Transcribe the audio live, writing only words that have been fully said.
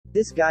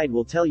This guide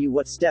will tell you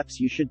what steps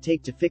you should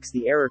take to fix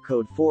the error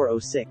code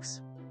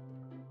 406.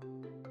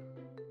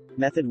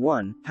 Method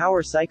 1.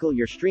 Power cycle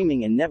your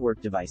streaming and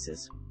network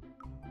devices.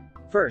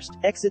 First,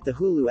 exit the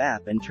Hulu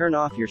app and turn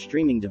off your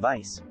streaming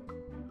device.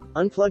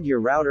 Unplug your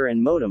router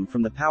and modem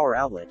from the power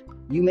outlet.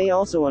 You may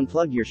also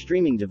unplug your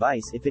streaming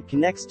device if it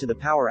connects to the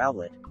power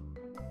outlet.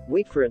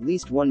 Wait for at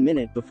least 1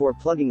 minute before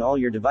plugging all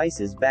your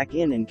devices back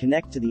in and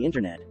connect to the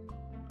internet.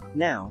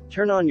 Now,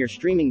 turn on your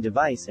streaming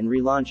device and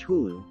relaunch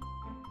Hulu.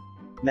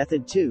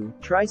 Method 2.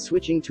 Try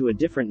switching to a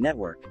different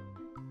network.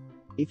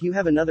 If you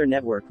have another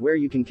network where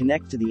you can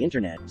connect to the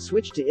internet,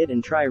 switch to it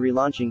and try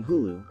relaunching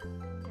Hulu.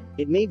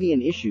 It may be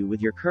an issue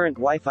with your current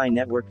Wi-Fi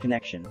network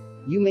connection.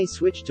 You may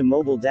switch to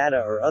mobile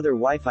data or other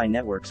Wi-Fi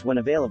networks when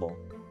available.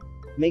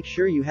 Make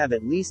sure you have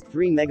at least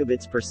 3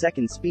 megabits per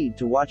second speed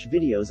to watch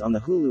videos on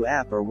the Hulu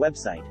app or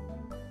website.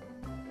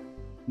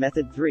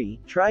 Method 3.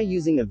 Try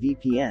using a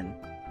VPN.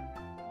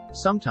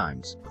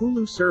 Sometimes,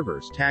 Hulu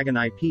servers tag an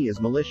IP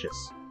as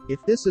malicious.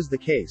 If this is the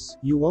case,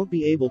 you won't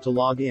be able to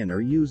log in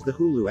or use the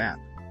Hulu app.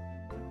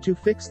 To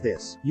fix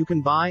this, you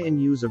can buy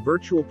and use a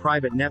virtual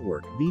private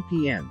network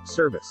 (VPN)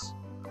 service.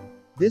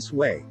 This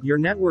way, your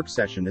network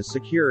session is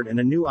secured and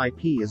a new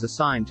IP is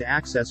assigned to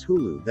access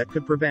Hulu that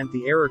could prevent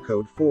the error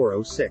code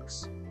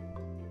 406.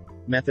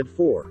 Method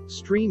 4.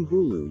 Stream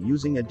Hulu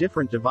using a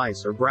different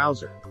device or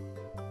browser.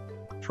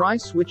 Try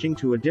switching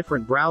to a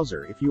different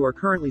browser if you are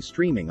currently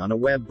streaming on a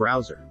web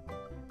browser.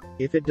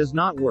 If it does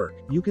not work,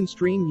 you can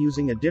stream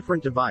using a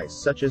different device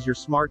such as your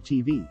smart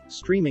TV,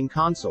 streaming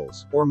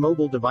consoles, or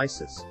mobile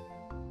devices.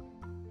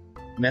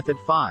 Method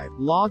 5.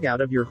 Log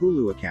out of your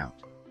Hulu account.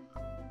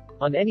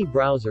 On any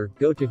browser,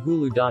 go to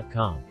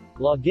hulu.com.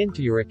 Log in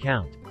to your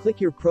account,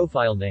 click your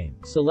profile name,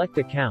 select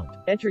account,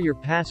 enter your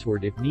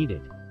password if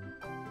needed.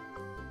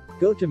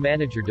 Go to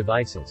Manage your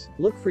devices,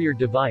 look for your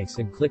device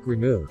and click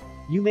Remove.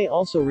 You may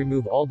also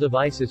remove all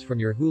devices from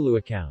your Hulu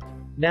account.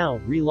 Now,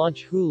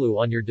 relaunch Hulu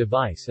on your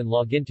device and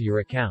log into your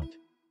account.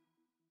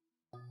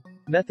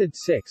 Method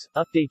 6.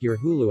 Update your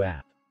Hulu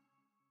app.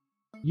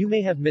 You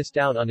may have missed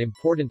out on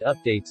important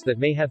updates that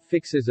may have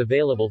fixes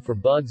available for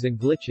bugs and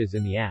glitches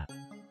in the app.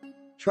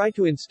 Try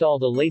to install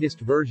the latest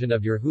version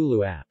of your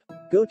Hulu app.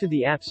 Go to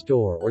the App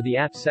Store or the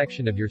App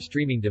section of your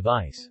streaming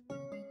device.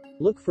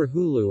 Look for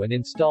Hulu and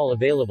install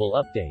available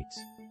updates.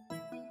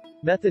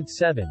 Method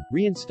 7.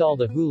 Reinstall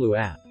the Hulu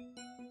app.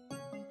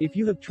 If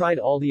you have tried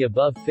all the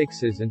above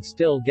fixes and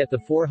still get the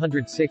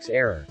 406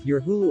 error, your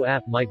Hulu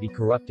app might be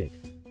corrupted.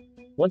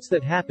 Once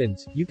that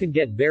happens, you can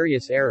get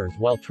various errors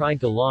while trying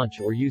to launch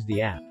or use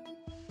the app.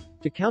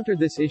 To counter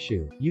this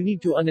issue, you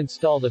need to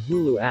uninstall the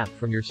Hulu app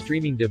from your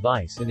streaming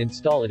device and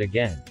install it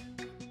again.